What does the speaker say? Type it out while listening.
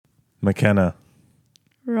McKenna,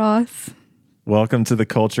 Ross. welcome to the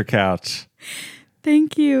Culture Couch.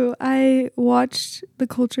 Thank you. I watched the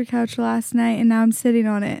Culture Couch last night and now I'm sitting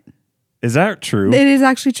on it. Is that true? It is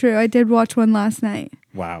actually true. I did watch one last night.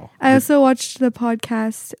 Wow. I also watched the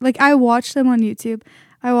podcast. Like, I watched them on YouTube.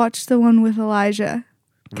 I watched the one with Elijah.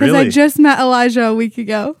 Because Really? I just met Elijah a week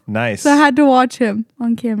ago. Nice. So I had to watch him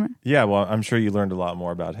on camera. Yeah, well, I'm sure you learned a lot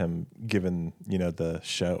more about him given, the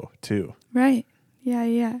show too. Right.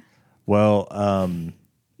 Yeah. Well,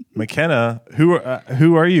 McKenna,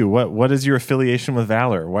 who are you? What is your affiliation with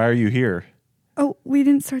Valor? Why are you here? Oh, we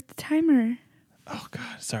didn't start the timer. Oh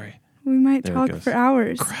God, sorry. We might There it talk goes. for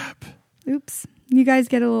hours. Crap. Oops. You guys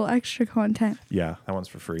get a little extra content. Yeah, that one's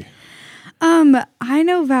for free. I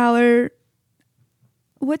know Valor.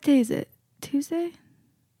 What day is it? Tuesday?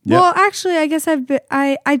 Yep. Well, actually, I guess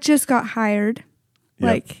I just got hired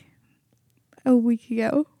like a week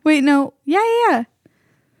ago. Wait, no. Yeah.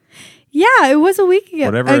 Yeah, it was a week ago.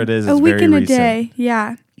 Whatever it is, a it's week very and a recent. day.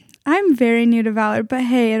 Yeah. I'm very new to Valor, but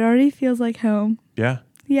hey, it already feels like home. Yeah.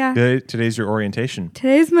 Yeah. Today's your orientation.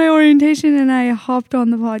 Today's my orientation and I hopped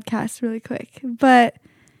on the podcast really quick. But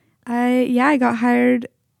I got hired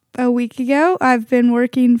a week ago. I've been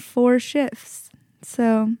working 4 shifts.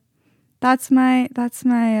 So that's my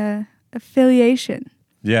affiliation.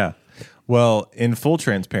 Yeah. Well, in full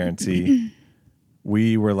transparency,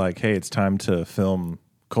 we were like, hey, it's time to film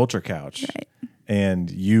Culture Couch. Right. And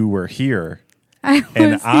you were here.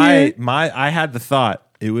 I had the thought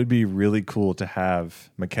it would be really cool to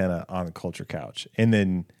have McKenna on the Culture Couch. And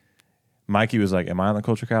then Mikey was like, am I on the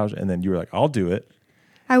Culture Couch? And then you were like, I'll do it.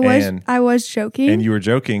 I was joking. And you were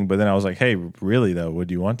joking, but then I was like, hey, really though, would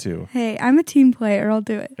you want to? Hey, I'm a team player. I'll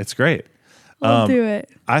do it. It's great. I'll do it.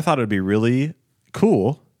 I thought it would be really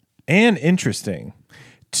cool and interesting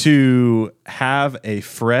to have a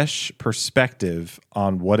fresh perspective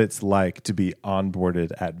on what it's like to be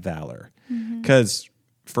onboarded at Valor. Because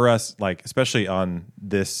for us, like especially on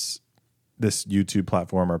this YouTube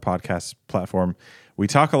platform or podcast platform, we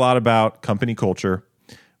talk a lot about company culture.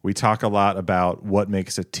 We talk a lot about what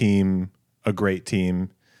makes a team a great team,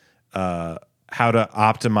 how to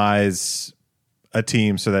optimize a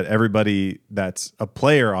team so that everybody that's a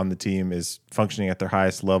player on the team is functioning at their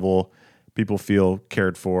highest level. People feel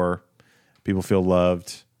cared for. People feel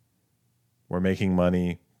loved. We're making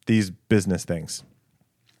money. These business things.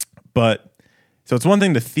 But so it's one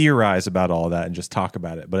thing to theorize about all that and just talk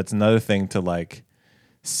about it, but it's another thing to like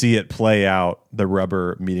see it play out, the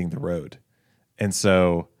rubber meeting the road. And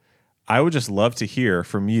so I would just love to hear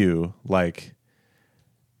from you, like,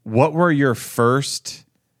 what were your first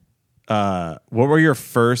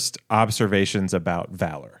observations about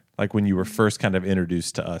Valor? Like when you were first kind of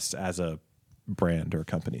introduced to us as a brand or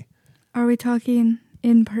company. Are we talking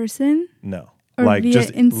in person? No. Or like via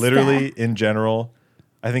just Insta? literally in general.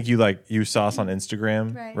 I think you saw us on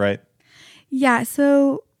Instagram, right? Yeah,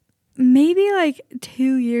 so maybe like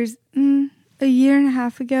 2 years, a year and a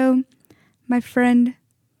half ago, my friend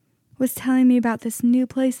was telling me about this new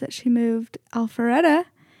place that she moved, Alpharetta,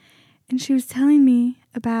 and she was telling me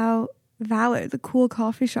about Valor, the cool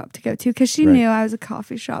coffee shop to go to, because she knew I was a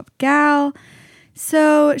coffee shop gal.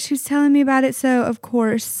 So she was telling me about it. So, of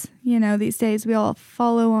course, these days we all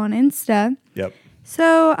follow on Insta. Yep.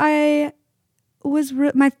 So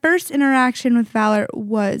my first interaction with Valor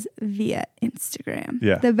was via Instagram.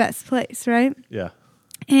 Yeah. The best place, right? Yeah.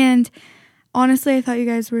 And honestly, I thought you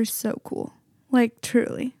guys were so cool. Like,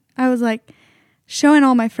 truly. I was like showing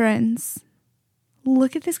all my friends,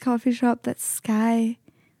 look at this coffee shop that Sky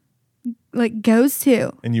goes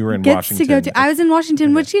to. And you were in gets Washington. To go to. I was in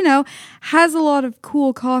Washington, Okay. which, has a lot of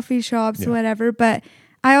cool coffee shops, whatever. But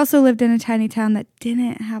I also lived in a tiny town that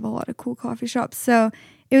didn't have a lot of cool coffee shops. So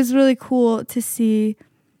it was really cool to see,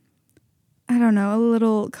 I don't know, a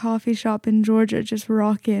little coffee shop in Georgia just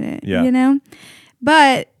rocking it,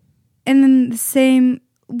 But, and then the same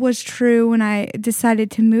was true when I decided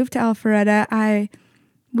to move to Alpharetta. I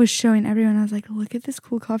was showing everyone, I was like, look at this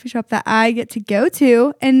cool coffee shop that I get to go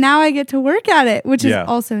to, and now I get to work at it, which is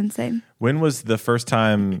also insane. When was the first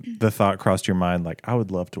time the thought crossed your mind, like, I would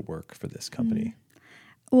love to work for this company?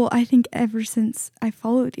 Well, I think ever since I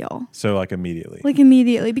followed y'all. So, like, immediately? Like,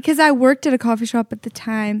 immediately, because I worked at a coffee shop at the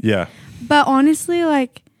time. Yeah. But honestly,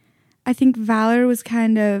 like, I think Valor was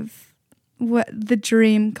kind of what the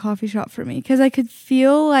dream coffee shop for me, because I could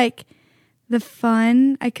feel like the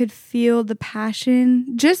fun, I could feel the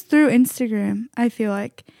passion just through Instagram, I feel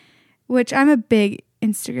like, which I'm a big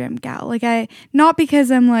Instagram gal. Like, not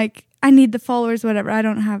because I'm like, I need the followers, whatever. I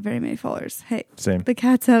don't have very many followers. Hey, same. The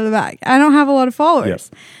cat's out of the bag. I don't have a lot of followers,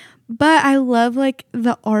 yep. But I love like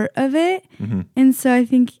the art of it. And so I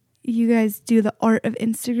think you guys do the art of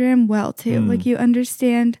Instagram well too. Like you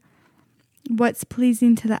understand what's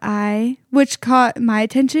pleasing to the eye, which caught my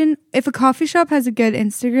attention. If a coffee shop has a good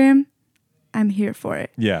Instagram, I'm here for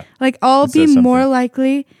it. Yeah. Like I'll be more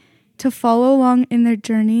likely to follow along in their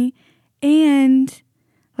journey and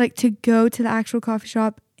like to go to the actual coffee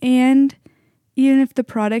shop. And even if the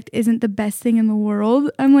product isn't the best thing in the world,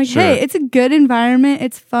 I'm like, hey, it's a good environment.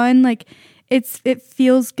 It's fun. Like it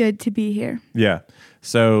feels good to be here. Yeah.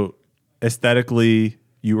 So aesthetically,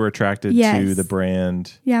 you were attracted to the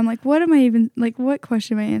brand. Yeah. I'm like, what am I even like? What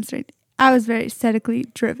question am I answering? I was very aesthetically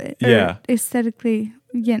driven. Yeah. Aesthetically,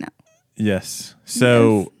 Yes.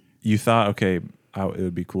 So you thought, okay, it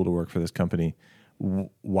would be cool to work for this company.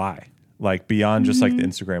 Why? Like beyond just like the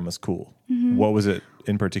Instagram was cool. What was it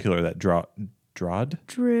in particular that drew?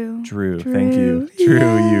 Thank you.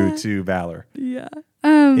 Drew you to Valor. Yeah.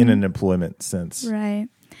 In an employment sense. Right.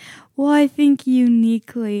 Well, I think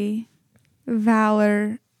uniquely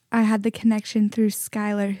Valor, I had the connection through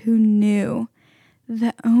Skylar, who knew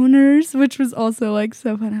the owners, which was also like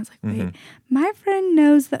so fun. I was like, wait, my friend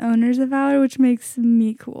knows the owners of Valor, which makes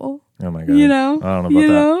me cool. Oh my God. I don't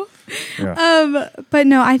know about that. Yeah. But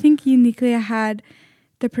no, I think uniquely I had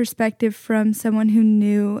the perspective from someone who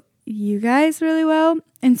knew you guys really well.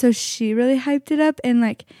 And so she really hyped it up and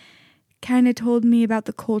like kind of told me about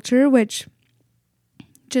the culture, which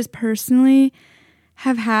just personally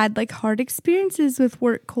have had like hard experiences with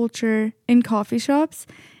work culture in coffee shops.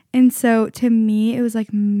 And so to me, it was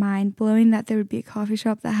like mind blowing that there would be a coffee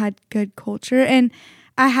shop that had good culture. And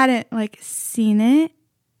I hadn't like seen it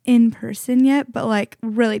in person yet, but like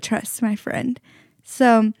really trust my friend.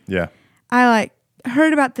 So yeah, I like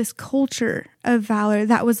heard about this culture of Valor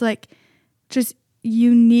that was like just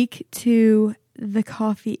unique to the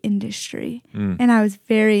coffee industry. And I was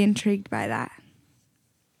very intrigued by that.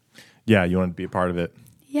 Yeah, you wanted to be a part of it.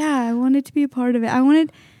 Yeah, I wanted to be a part of it.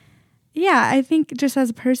 I think just as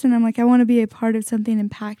a person, I'm like, I want to be a part of something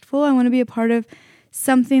impactful. I want to be a part of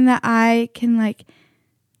something that I can like,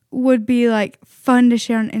 would be like fun to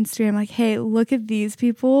share on Instagram. Like, hey, look at these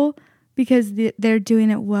people because they're doing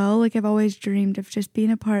it well. Like I've always dreamed of just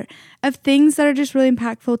being a part of things that are just really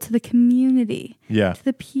impactful to the community. Yeah. To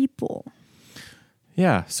the people.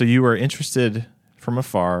 Yeah. So you were interested from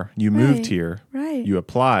afar. You moved here. Right. You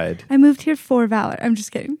applied. I moved here for Valor. I'm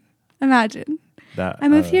just kidding. Imagine. I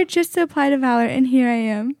moved here just to apply to Valor, and here I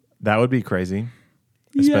am. That would be crazy,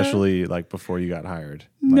 especially like before you got hired.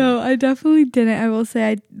 No, I definitely didn't. I will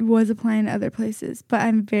say I was applying to other places, but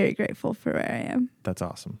I'm very grateful for where I am. That's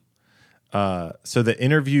awesome. So the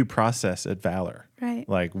interview process at Valor, right?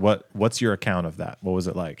 Like what's your account of that? What was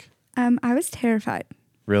it like? I was terrified.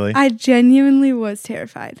 Really? I genuinely was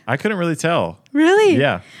terrified. I couldn't really tell. Really?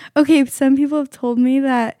 Yeah. Okay, some people have told me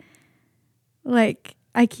that like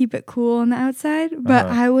I keep it cool on the outside, but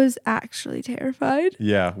I was actually terrified.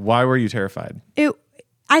 Yeah. Why were you terrified?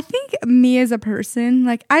 I think me as a person,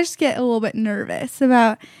 like I just get a little bit nervous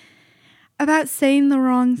about saying the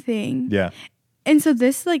wrong thing. Yeah. And so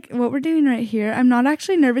this, like what we're doing right here, I'm not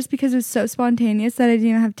actually nervous because it was so spontaneous that I didn't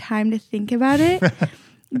even have time to think about it.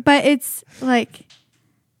 But it's like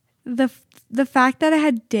the fact that I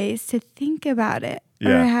had days to think about it.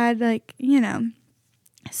 Or I had like,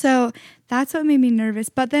 So that's what made me nervous.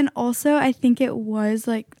 But then also I think it was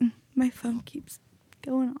like, my phone keeps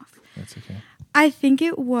going off. That's okay. I think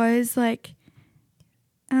it was like,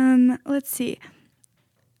 let's see.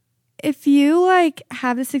 If you like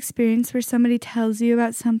have this experience where somebody tells you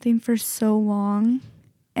about something for so long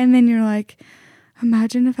and then you're like,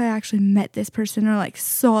 imagine if I actually met this person or like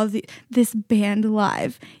saw this band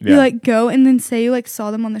live. You like go and then say you like saw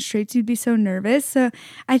them on the streets, you'd be so nervous. So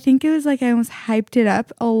I think it was like I almost hyped it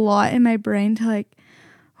up a lot in my brain to like,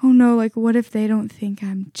 oh no, like what if they don't think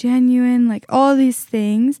I'm genuine? Like all these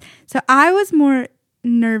things. So I was more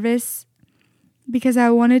nervous because I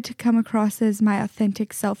wanted to come across as my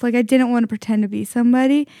authentic self. Like I didn't want to pretend to be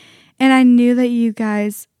somebody. And I knew that you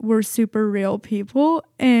guys were super real people.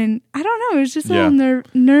 And I don't know, it was just a little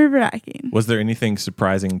nerve-wracking. Was there anything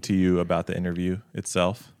surprising to you about the interview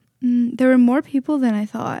itself? There were more people than I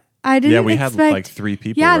thought. I didn't expect... had like 3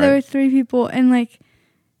 people, Yeah, right? there were 3 people. And like,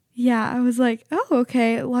 I was like, oh,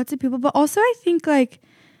 okay, lots of people. But also I think like,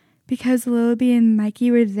 because Lilby and Mikey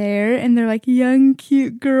were there and they're like young,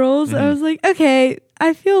 cute girls, I was like, okay,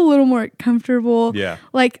 I feel a little more comfortable. Yeah.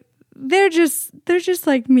 Like, they're just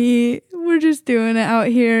like me. We're just doing it out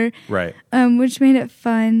here. Right. Which made it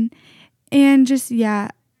fun. And just, Did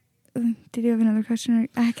you have another question?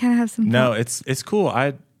 I kind of have some. No, it's cool.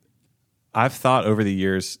 I've thought over the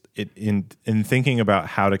years in thinking about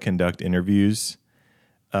how to conduct interviews,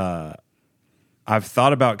 I've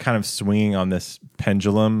thought about kind of swinging on this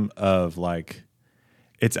pendulum of like,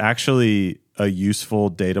 it's actually a useful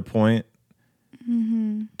data point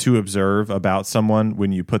to observe about someone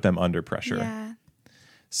when you put them under pressure. Yeah.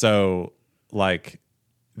 So like,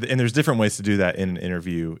 and there's different ways to do that in an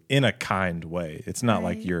interview in a kind way. It's not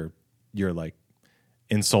like you're like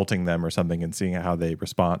insulting them or something and seeing how they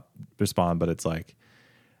respond, but it's like,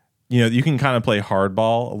 you know, you can kind of play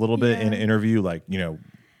hardball a little bit in an interview, like, you know,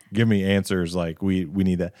 give me answers, like we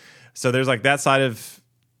need that. So there's like that side of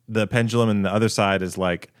the pendulum, and the other side is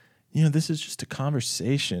like, you know, this is just a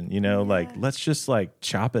conversation, you know, like let's just like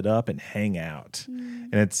chop it up and hang out.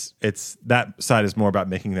 And it's that side is more about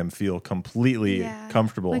making them feel completely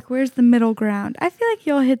comfortable. Like, where's the middle ground? I feel like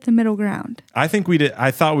y'all hit the middle ground. I think we did.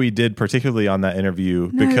 I thought we did, particularly on that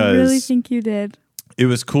interview, because I really think you did. It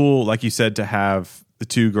was cool, like you said, to have the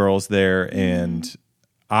two girls there, and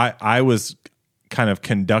I was kind of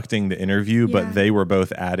conducting the interview, but they were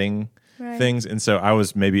both adding things, and so I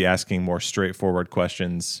was maybe asking more straightforward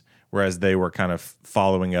questions, whereas they were kind of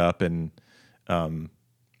following up, and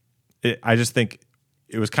I just think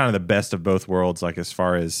it was kind of the best of both worlds. Like, as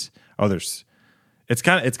far as it's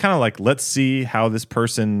kind of like, let's see how this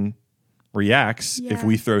person reacts if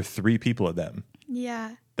we throw 3 people at them.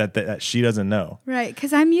 Yeah. That she doesn't know. Right.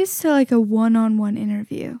 Because I'm used to like a 1-on-1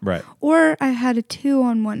 interview. Right. Or I had a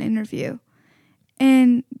 2-on-1 interview.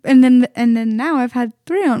 And then now I've had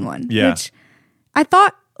 3-on-1. Yeah. Which I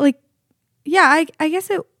thought, like, I guess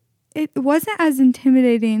it wasn't as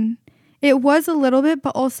intimidating. It was a little bit,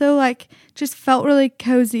 but also like just felt really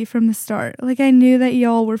cozy from the start. Like, I knew that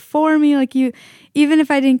y'all were for me. Like, even if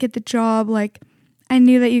I didn't get the job, like, I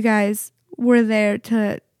knew that you guys were there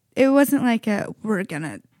to. It wasn't like we're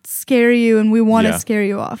gonna scare you and we want to scare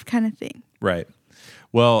you off kind of thing. Right.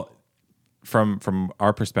 Well, from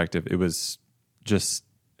our perspective, it was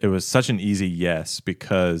such an easy yes,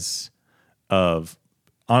 because of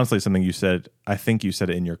honestly something you said. I think you said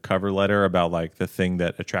it in your cover letter about like the thing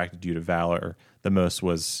that attracted you to Valor the most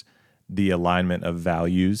was the alignment of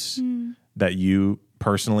values that you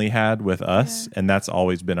personally had with us. And that's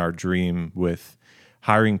always been our dream with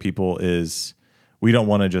hiring people, is we don't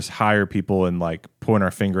want to just hire people and like point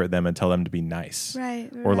our finger at them and tell them to be nice,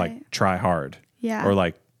 or like try hard, or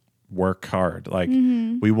like work hard. Like,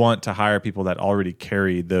 we want to hire people that already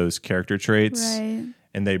carry those character traits,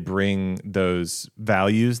 and they bring those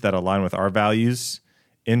values that align with our values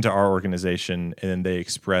into our organization, and then they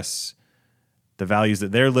express the values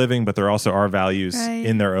that they're living, but they're also our values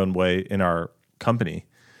in their own way in our company.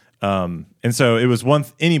 And so it was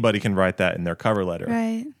anybody can write that in their cover letter.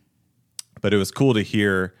 Right. But it was cool to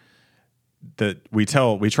hear that we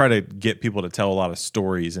try to get people to tell a lot of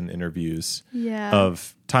stories in interviews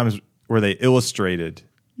of times where they illustrated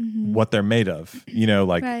what they're made of, you know,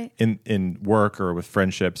 like in work or with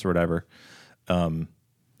friendships or whatever.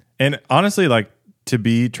 And honestly, like, to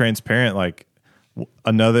be transparent, like,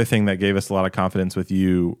 another thing that gave us a lot of confidence with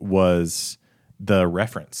you was the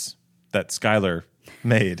reference that Skylar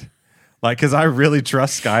made. Like, because I really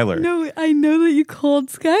trust Skylar. No, I know that you called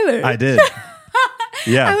Skylar. I did.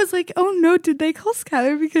 Yeah. I was like, oh no, did they call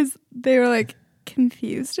Skylar because they were like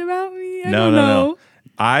confused about me? I don't know. No.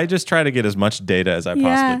 I just try to get as much data as I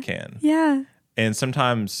possibly can. Yeah. And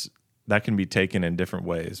sometimes that can be taken in different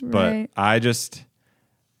ways. But I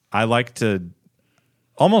like to,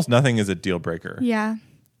 almost nothing is a deal breaker. Yeah.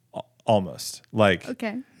 Almost. Like,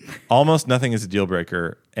 okay. Almost nothing is a deal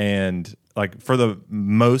breaker. And like, for the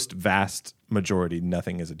most vast majority,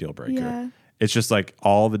 nothing is a deal breaker. Yeah. It's just like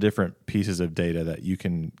all the different pieces of data that you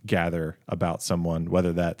can gather about someone,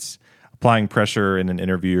 whether that's applying pressure in an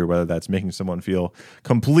interview or whether that's making someone feel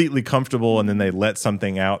completely comfortable and then they let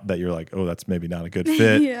something out that you're like, oh, that's maybe not a good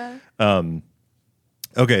fit. Yeah.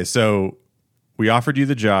 Okay, so we offered you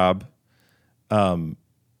the job.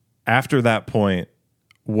 After that point,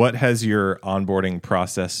 what has your onboarding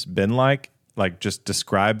process been like? Like, just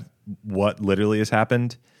describe what literally has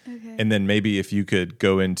happened. Okay. And then maybe if you could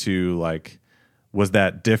go into like, was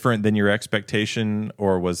that different than your expectation,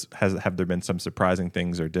 or have there been some surprising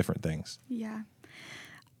things or different things? Yeah.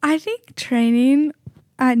 I think training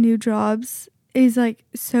at new jobs is like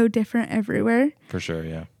so different everywhere. For sure,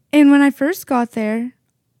 yeah. And when I first got there,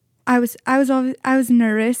 I was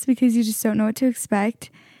nervous because you just don't know what to expect.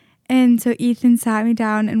 And so Ethan sat me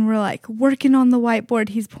down and we're like working on the whiteboard.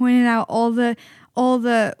 He's pointing out all the what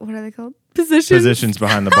are they called? Positions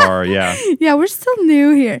behind the bar, yeah. Yeah, we're still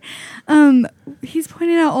new here. He's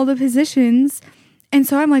pointing out all the positions, And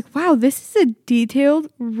so I'm like, wow, this is a detailed,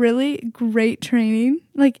 really great training.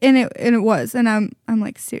 Like, and it was, and I'm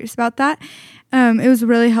like serious about that. It was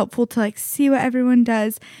really helpful to like see what everyone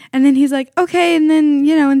does. And then he's like, okay. And then,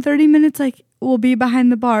 in 30 minutes, like we'll be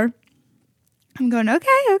behind the bar. I'm going,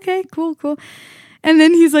 okay, cool. And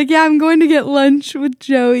then he's like, yeah, I'm going to get lunch with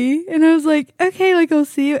Joey. And I was like, okay, like I'll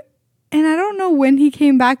see you. And I don't know when he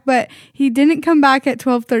came back, but he didn't come back at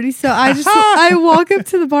 12:30. So I walk up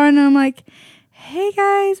to the bar and I'm like, hey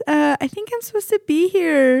guys, I think I'm supposed to be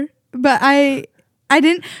here. But I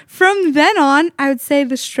didn't. From then on, I would say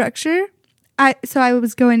the structure. So I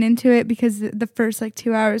was going into it because the first like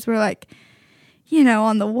 2 hours were like,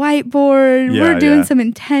 on the whiteboard. We're doing some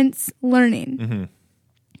intense learning. Mm-hmm.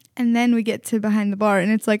 And then we get to behind the bar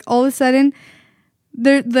and it's like all of a sudden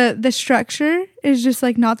the structure is just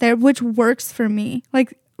like not there, which works for me.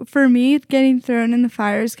 Like for me, getting thrown in the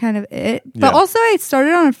fire is kind of it. But also I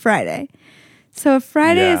started on a Friday. So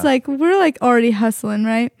Friday is like, we're like already hustling,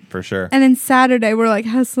 right? For sure. And then Saturday we're like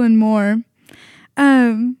hustling more.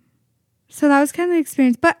 So that was kind of the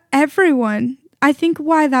experience. But everyone, I think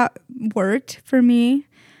why that worked for me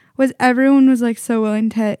was everyone was like so willing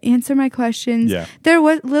to answer my questions. Yeah.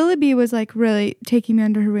 Lily B was like really taking me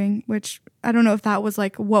under her wing, which I don't know if that was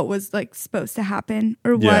like what was like supposed to happen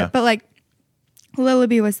or what, but like Lily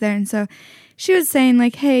B was there. And so she was saying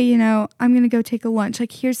like, hey, I'm going to go take a lunch.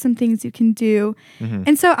 Like, here's some things you can do. Mm-hmm.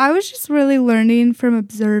 And so I was just really learning from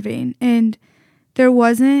observing, and there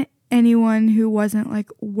wasn't anyone who wasn't like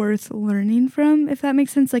worth learning from, if that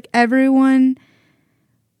makes sense. Like everyone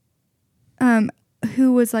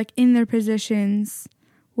who was like in their positions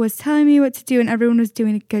was telling me what to do, and everyone was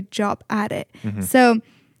doing a good job at it. Mm-hmm. So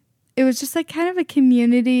it was just like kind of a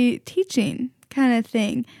community teaching kind of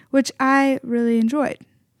thing, which I really enjoyed.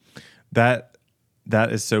 That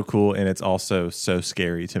is so cool, and it's also so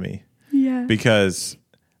scary to me. Yeah. Because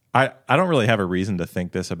I don't really have a reason to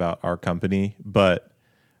think this about our company, but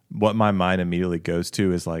what my mind immediately goes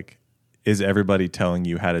to is like, is everybody telling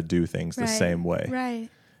you how to do things the same way? Right.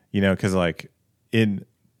 Because like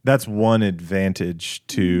that's one advantage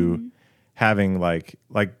to having like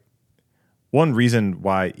one reason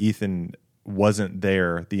why Ethan wasn't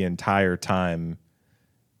there the entire time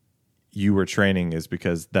you were training is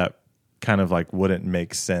because that kind of like wouldn't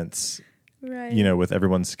make sense, right? With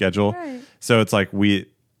everyone's schedule. Right. So it's like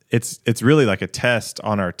it's really like a test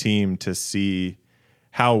on our team to see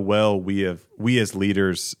how well we as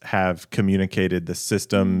leaders have communicated the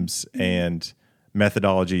systems and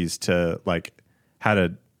methodologies to like how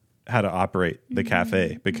to operate the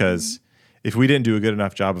cafe. Because if we didn't do a good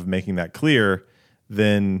enough job of making that clear,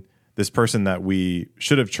 then this person that we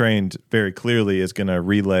should have trained very clearly is going to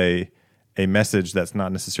relay a message that's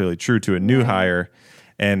not necessarily true to a new hire.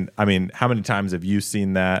 And I mean, how many times have you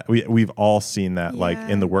seen that? We've all seen that, like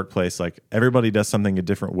in the workplace, like everybody does something a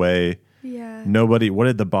different way. Yeah. What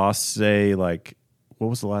did the boss say? Like, what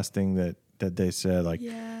was the last thing that they said? Like,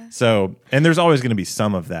 so, and there's always going to be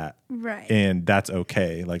some of that. Right. And that's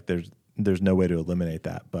okay. Like there's no way to eliminate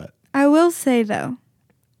that, but I will say though,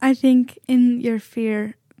 I think in your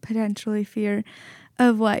potentially fear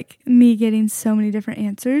of like me getting so many different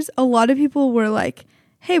answers, a lot of people were like,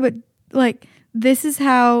 hey, but like this is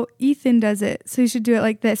how Ethan does it, so you should do it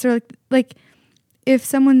like this. Or like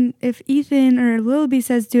if Ethan or Lilby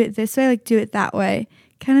says do it this way, like do it that way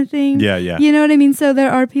kind of thing. Yeah. You know what I mean? So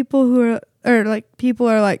there are people who are like,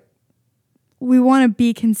 we want to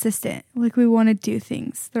be consistent. Like we want to do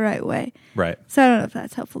things the right way. Right. So I don't know if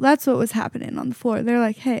that's helpful. That's what was happening on the floor. They're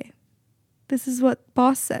like, hey, this is what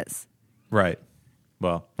boss says. Right.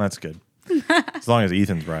 Well, that's good. As long as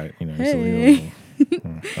Ethan's right, he's the leader.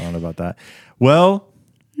 I don't know about that. Well,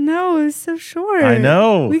 no, it was so short. I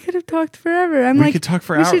know. We could have talked forever. We could talk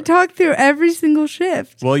for hours. We should talk through every single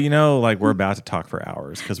shift. Well, like we're about to talk for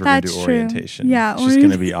hours because we're going to do orientation. Yeah. It's just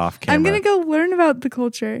going to be off camera. I'm going to go learn about the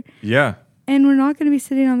culture. Yeah. And we're not going to be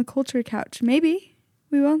sitting on the culture couch. Maybe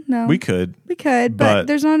we will. No. We could, but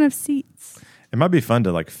there's not enough seats. It might be fun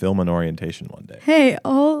to like film an orientation one day. Hey,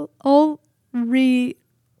 I'll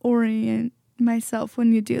reorient myself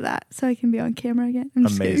when you do that so I can be on camera again.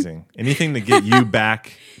 Amazing. Anything to get you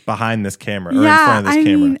back behind this camera or in front of this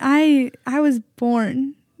camera. I was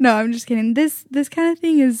born. No, I'm just kidding. This kind of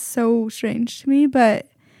thing is so strange to me, but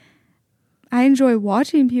I enjoy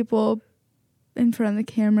watching people in front of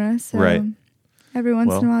the camera. So every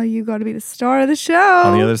once in a while you got to be the star of the show.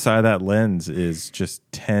 On the other side of that lens is just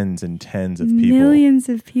tens and tens of people. Millions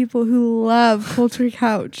of people who love Culture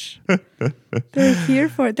Couch. They're here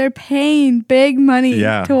for it. They're paying big money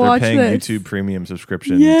to watch this. They're paying YouTube Premium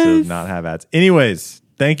subscription to not have ads. Anyways,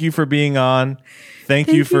 thank you for being on. Thank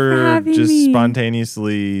you you for for having just me.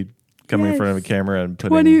 spontaneously coming in front of a Yes. camera and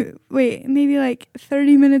putting. Maybe like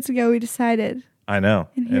 30 minutes ago we decided. I know.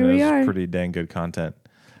 And here it we was are. pretty dang good content.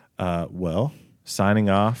 Well, signing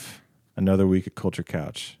off. Another week at Culture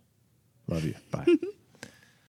Couch. Love you. Bye.